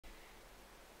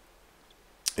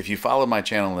If you followed my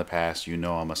channel in the past, you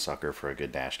know I'm a sucker for a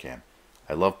good dash cam.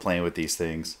 I love playing with these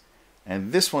things,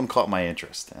 and this one caught my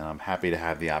interest, and I'm happy to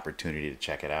have the opportunity to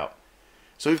check it out.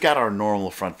 So we've got our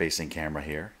normal front-facing camera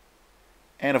here,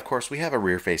 and of course we have a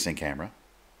rear-facing camera.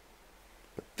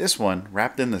 But this one,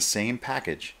 wrapped in the same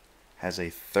package, has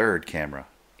a third camera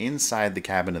inside the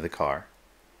cabin of the car.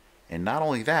 And not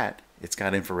only that, it's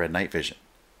got infrared night vision.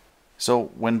 So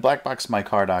when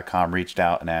BlackBoxMyCar.com reached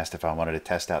out and asked if I wanted to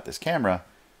test out this camera,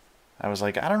 I was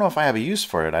like, I don't know if I have a use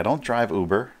for it. I don't drive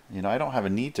Uber. I don't have a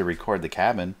need to record the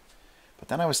cabin. But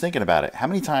then I was thinking about it. How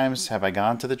many times have I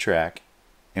gone to the track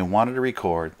and wanted to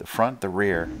record the front, the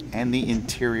rear, and the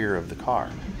interior of the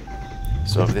car?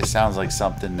 So if this sounds like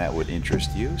something that would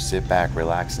interest you, sit back,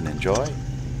 relax, and enjoy.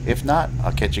 If not,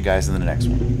 I'll catch you guys in the next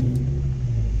one.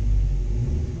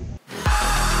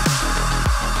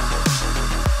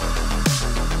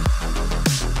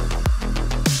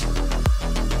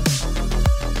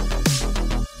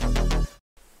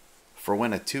 For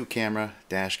when a 2-camera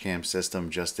dash cam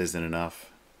system just isn't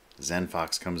enough,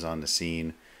 Zenfox comes on the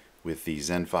scene with the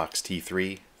Zenfox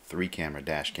T3 3-camera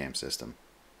dash cam system.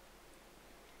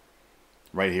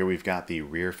 Right here we've got the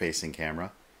rear-facing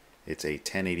camera. It's a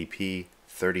 1080p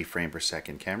 30 frame per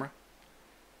second camera.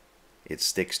 It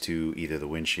sticks to either the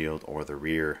windshield or the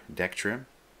rear deck trim.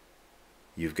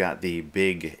 You've got the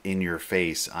big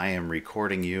in-your-face, I am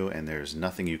recording you and there's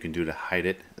nothing you can do to hide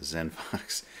it,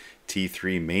 Zenfox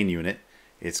T3 main unit.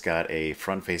 It's got a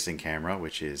front-facing camera,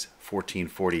 which is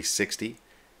 1440-60.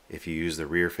 If you use the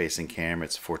rear-facing camera,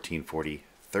 it's 1440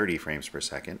 30 frames per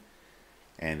second.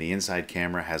 And the inside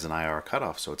camera has an IR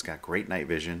cutoff, so it's got great night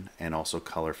vision and also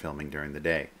color filming during the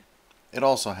day. It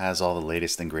also has all the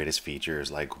latest and greatest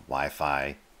features like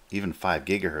Wi-Fi, even 5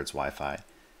 gigahertz Wi-Fi,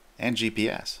 and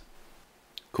GPS.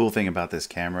 Cool thing about this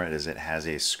camera is it has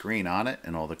a screen on it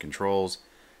and all the controls,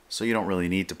 so you don't really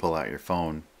need to pull out your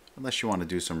phone unless you want to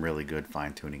do some really good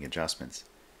fine-tuning adjustments.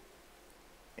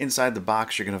 Inside the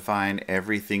box you're going to find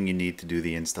everything you need to do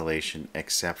the installation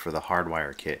except for the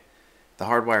hardwire kit. The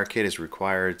hardwire kit is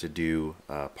required to do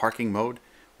parking mode,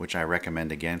 which I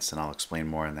recommend against, and I'll explain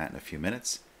more on that in a few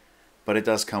minutes. But it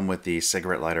does come with the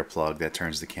cigarette lighter plug that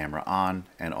turns the camera on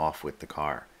and off with the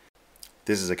car.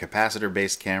 This is a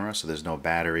capacitor-based camera, so there's no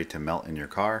battery to melt in your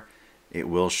car. It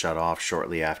will shut off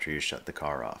shortly after you shut the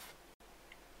car off.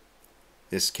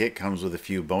 This kit comes with a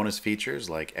few bonus features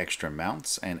like extra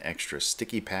mounts and extra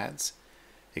sticky pads.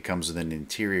 It comes with an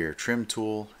interior trim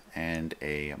tool and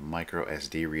a micro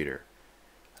SD reader.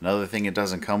 Another thing it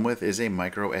doesn't come with is a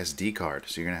micro SD card,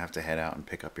 so you're going to have to head out and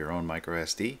pick up your own micro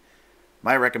SD.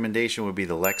 My recommendation would be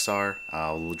the Lexar.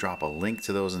 I'll drop a link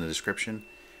to those in the description.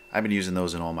 I've been using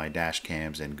those in all my dash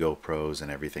cams and GoPros and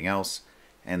everything else,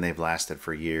 and they've lasted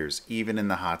for years, even in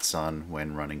the hot sun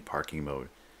when running parking mode.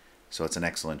 So it's an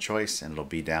excellent choice, and it'll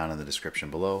be down in the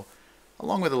description below,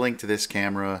 along with a link to this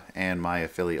camera and my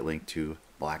affiliate link to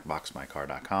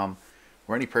BlackBoxMyCar.com,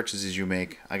 where any purchases you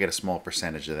make, I get a small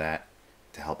percentage of that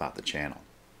to help out the channel.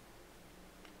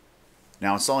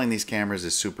 Now, installing these cameras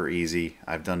is super easy.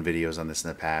 I've done videos on this in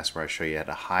the past where I show you how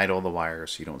to hide all the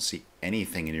wires so you don't see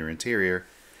anything in your interior.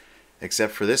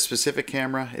 Except for this specific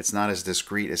camera, it's not as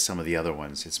discreet as some of the other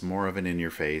ones. It's more of an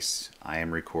in-your-face, I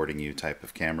am recording you type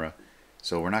of camera.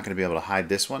 So we're not going to be able to hide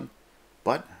this one,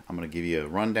 but I'm going to give you a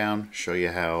rundown, show you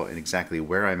how and exactly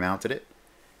where I mounted it,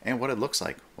 and what it looks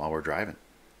like while we're driving.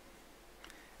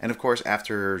 And of course,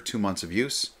 after 2 months of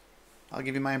use, I'll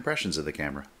give you my impressions of the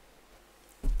camera.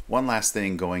 One last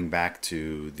thing going back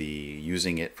to the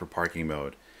using it for parking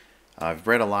mode. I've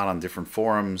read a lot on different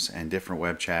forums and different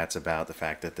web chats about the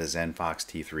fact that the Zenfox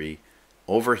T3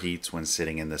 overheats when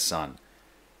sitting in the sun.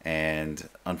 And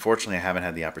unfortunately I haven't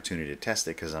had the opportunity to test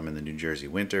it because I'm in the New Jersey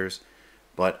winters,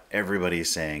 but everybody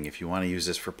is saying if you want to use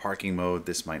this for parking mode,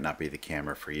 this might not be the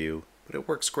camera for you, but it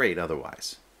works great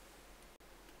otherwise.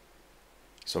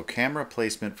 So camera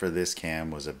placement for this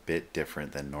cam was a bit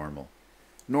different than normal.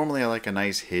 Normally I like a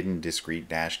nice hidden discreet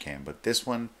dash cam, but this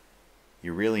one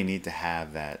you really need to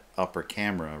have that upper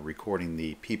camera recording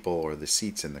the people or the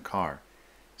seats in the car.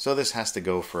 So this has to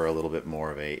go for a little bit more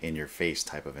of a in-your-face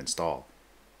type of install.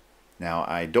 Now,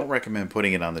 I don't recommend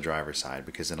putting it on the driver's side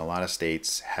because in a lot of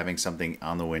states having something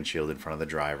on the windshield in front of the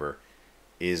driver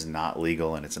is not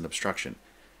legal and it's an obstruction.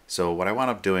 So what I wound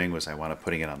up doing was I wound up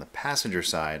putting it on the passenger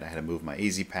side. I had to move my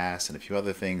Easy Pass and a few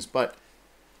other things, but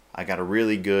I got a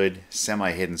really good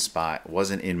semi-hidden spot. It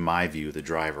wasn't, in my view, the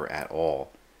driver at all.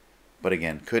 But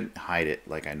again, couldn't hide it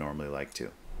like I normally like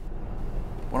to.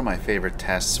 One of my favorite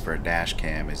tests for a dash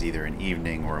cam is either an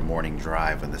evening or a morning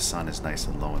drive when the sun is nice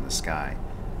and low in the sky.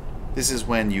 This is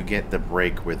when you get the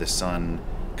break where the sun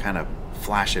kind of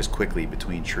flashes quickly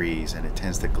between trees and it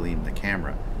tends to gleam the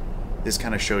camera. This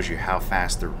kind of shows you how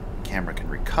fast the camera can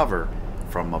recover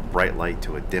from a bright light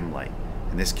to a dim light.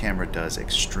 And this camera does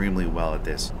extremely well at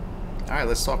this. Alright,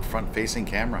 let's talk front facing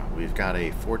camera. We've got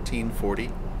a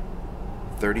 1440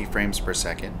 30 frames per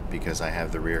second because I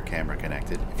have the rear camera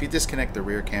connected. If you disconnect the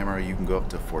rear camera, you can go up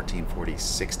to 1440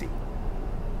 60.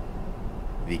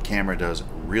 The camera does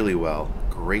really well,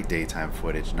 great daytime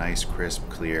footage, nice, crisp,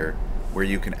 clear, where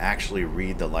you can actually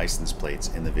read the license plates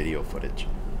in the video footage.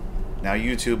 Now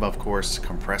YouTube, of course,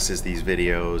 compresses these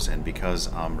videos, and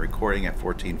because I'm recording at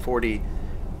 1440,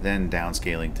 then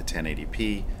downscaling to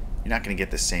 1080p, you're not going to get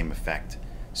the same effect.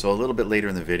 So a little bit later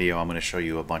in the video, I'm going to show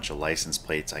you a bunch of license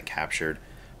plates I captured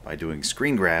by doing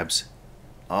screen grabs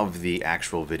of the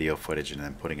actual video footage and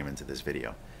then putting them into this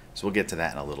video. So we'll get to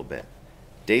that in a little bit.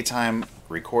 Daytime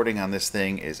recording on this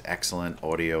thing is excellent.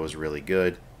 Audio is really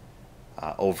good.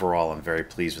 Overall, I'm very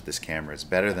pleased with this camera. It's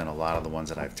better than a lot of the ones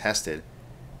that I've tested,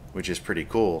 which is pretty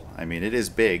cool. I mean, it is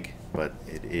big, but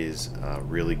it is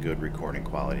really good recording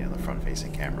quality on the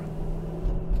front-facing camera.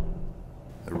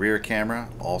 The rear camera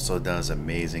also does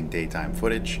amazing daytime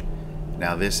footage.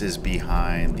 Now this is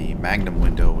behind the Magnum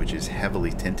window, which is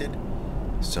heavily tinted.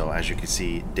 So as you can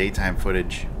see, daytime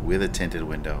footage with a tinted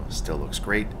window still looks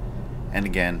great. And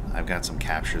again, I've got some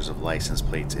captures of license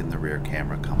plates in the rear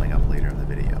camera coming up later in the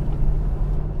video.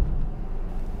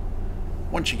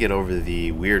 Once you get over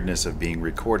the weirdness of being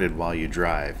recorded while you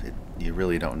drive, you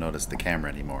really don't notice the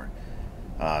camera anymore.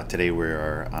 Today we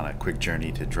are on a quick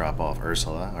journey to drop off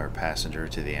Ursula, our passenger,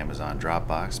 to the Amazon drop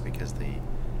box because the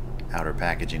outer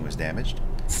packaging was damaged.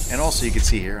 And also you can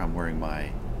see here I'm wearing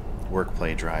my Work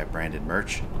Play Drive branded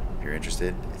merch. If you're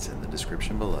interested, it's in the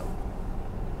description below.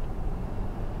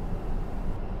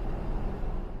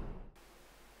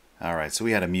 Alright, so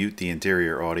we had to mute the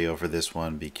interior audio for this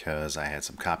one because I had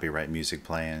some copyright music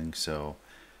playing.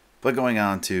 But going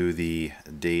on to the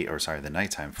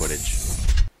nighttime footage.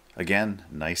 Again,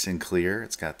 nice and clear.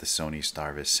 It's got the Sony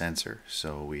STARVIS sensor,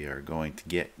 so we are going to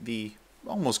get the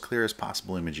almost clearest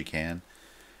possible image you can.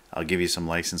 I'll give you some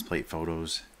license plate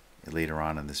photos later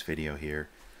on in this video here.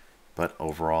 But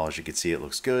overall, as you can see, it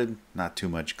looks good. Not too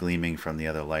much gleaming from the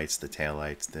other lights, the tail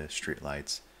lights, the street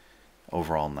lights.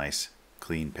 Overall, nice,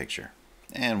 clean picture.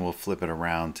 And we'll flip it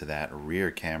around to that rear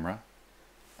camera.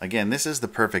 Again, this is the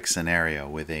perfect scenario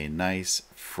with a nice,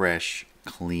 fresh,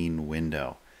 clean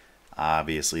window.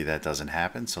 Obviously, that doesn't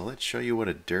happen, so let's show you what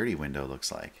a dirty window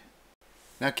looks like.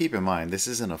 Now keep in mind, this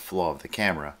isn't a flaw of the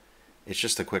camera. It's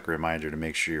just a quick reminder to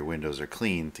make sure your windows are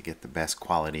clean to get the best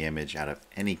quality image out of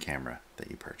any camera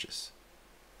that you purchase.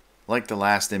 Like the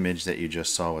last image that you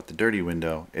just saw with the dirty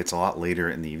window, it's a lot later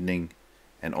in the evening.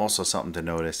 And also something to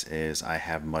notice is I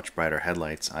have much brighter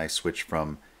headlights. I switched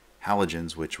from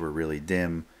halogens, which were really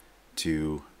dim,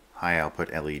 to high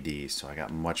output LEDs. So I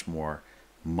got much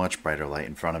brighter light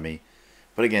in front of me.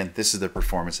 But again, this is the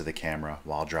performance of the camera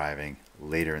while driving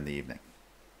later in the evening.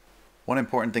 One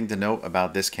important thing to note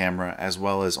about this camera, as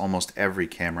well as almost every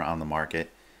camera on the market,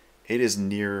 it is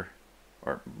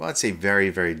let's say very,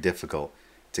 very difficult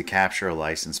to capture a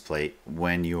license plate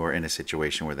when you are in a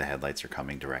situation where the headlights are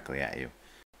coming directly at you.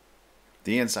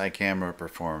 The inside camera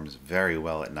performs very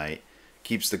well at night,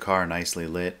 keeps the car nicely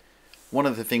lit. One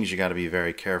of the things you got to be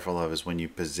very careful of is when you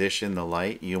position the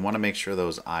light, you want to make sure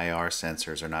those IR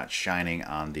sensors are not shining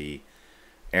on the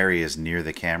areas near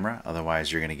the camera.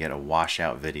 Otherwise, you're going to get a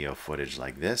washout video footage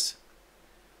like this.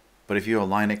 But if you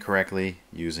align it correctly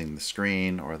using the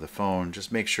screen or the phone,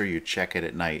 just make sure you check it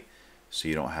at night so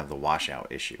you don't have the washout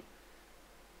issue.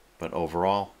 But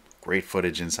overall, great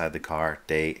footage inside the car,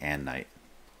 day and night.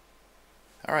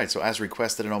 Alright, so as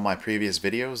requested in all my previous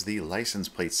videos, the license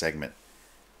plate segment.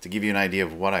 To give you an idea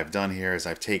of what I've done here is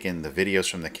I've taken the videos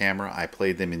from the camera, I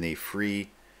played them in the free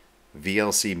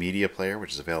VLC media player,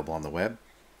 which is available on the web.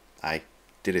 I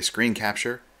did a screen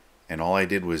capture, and all I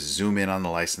did was zoom in on the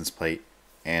license plate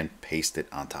and paste it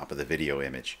on top of the video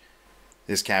image.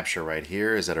 This capture right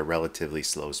here is at a relatively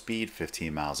slow speed,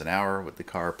 15 miles an hour, with the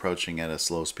car approaching at a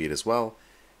slow speed as well,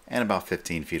 and about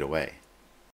 15 feet away.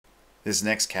 This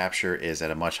next capture is at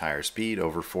a much higher speed,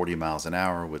 over 40 miles an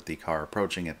hour, with the car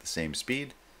approaching at the same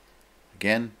speed.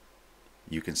 Again,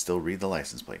 you can still read the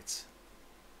license plates.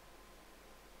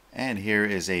 And here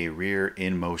is a rear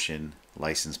in-motion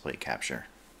license plate capture.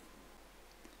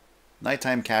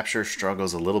 Nighttime capture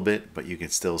struggles a little bit, but you can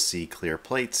still see clear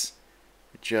plates,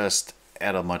 just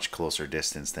at a much closer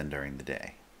distance than during the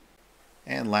day.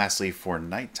 And lastly, for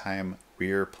nighttime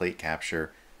rear plate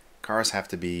capture, cars have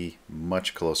to be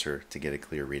much closer to get a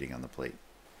clear reading on the plate.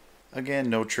 Again,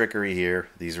 no trickery here.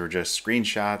 These were just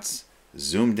screenshots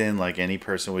zoomed in like any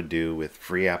person would do with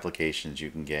free applications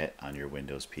you can get on your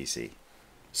Windows PC.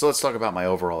 So let's talk about my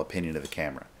overall opinion of the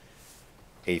camera.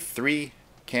 A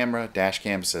 3-camera dash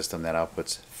cam system that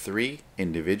outputs 3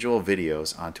 individual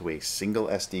videos onto a single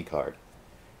SD card.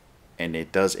 And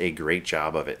it does a great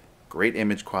job of it. Great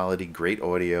image quality, great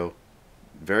audio,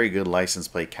 very good license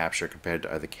plate capture compared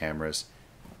to other cameras.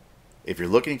 If you're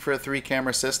looking for a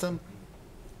 3-camera system,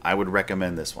 I would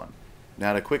recommend this one.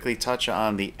 Now to quickly touch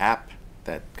on the app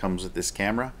that comes with this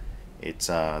camera, it's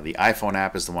the iPhone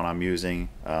app is the one I'm using.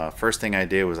 First thing I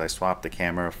did was I swapped the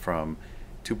camera from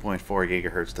 2.4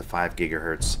 gigahertz to 5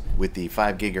 gigahertz. With the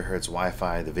 5 gigahertz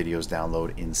Wi-Fi, the videos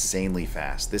download insanely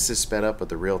fast. This is sped up, but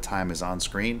the real time is on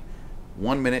screen.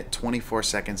 1 minute 24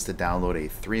 seconds to download a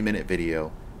 3-minute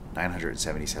video,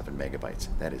 977 megabytes.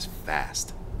 That is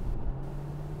fast.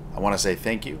 I want to say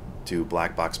thank you to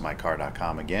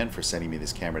BlackBoxMyCar.com again for sending me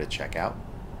this camera to check out.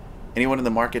 Anyone in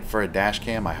the market for a dash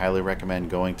cam, I highly recommend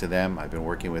going to them. I've been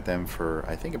working with them for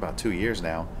I think about 2 years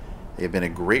now. They have been a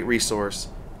great resource.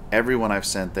 Everyone I've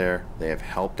sent there, they have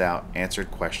helped out,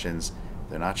 answered questions.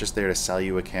 They're not just there to sell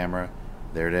you a camera,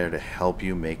 they're there to help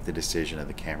you make the decision of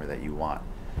the camera that you want.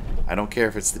 I don't care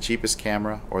if it's the cheapest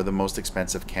camera or the most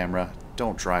expensive camera,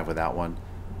 don't drive without one.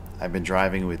 I've been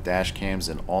driving with dash cams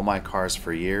in all my cars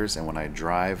for years, and when I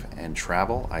drive and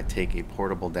travel, I take a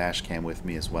portable dash cam with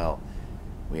me as well.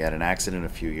 We had an accident a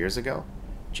few years ago.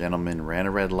 A gentleman ran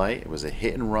a red light. It was a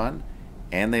hit and run,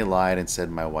 and they lied and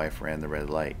said my wife ran the red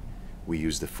light. We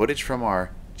used the footage from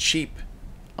our cheap,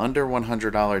 under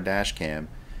 $100 dash cam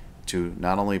to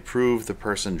not only prove the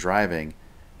person driving,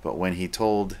 but when he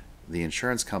told the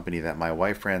insurance company that my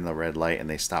wife ran the red light and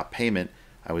they stopped payment,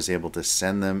 I was able to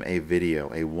send them a video,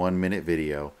 a 1-minute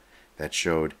video that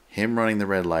showed him running the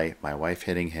red light, my wife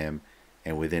hitting him,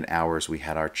 and within hours we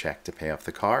had our check to pay off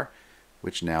the car,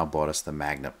 which now bought us the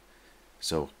Magnum.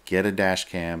 So get a dash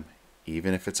cam,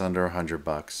 even if it's under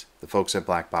 $100. The folks at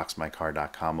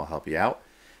BlackBoxMyCar.com will help you out.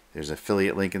 There's an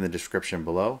affiliate link in the description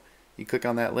below. You click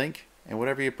on that link, and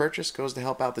whatever you purchase goes to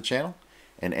help out the channel.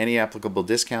 And any applicable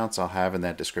discounts I'll have in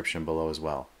that description below as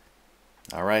well.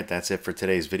 Alright, that's it for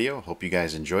today's video. Hope you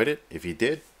guys enjoyed it. If you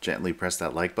did, gently press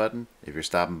that like button. If you're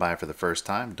stopping by for the first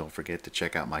time, don't forget to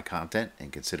check out my content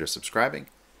and consider subscribing.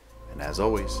 And as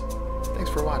always, thanks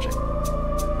for watching.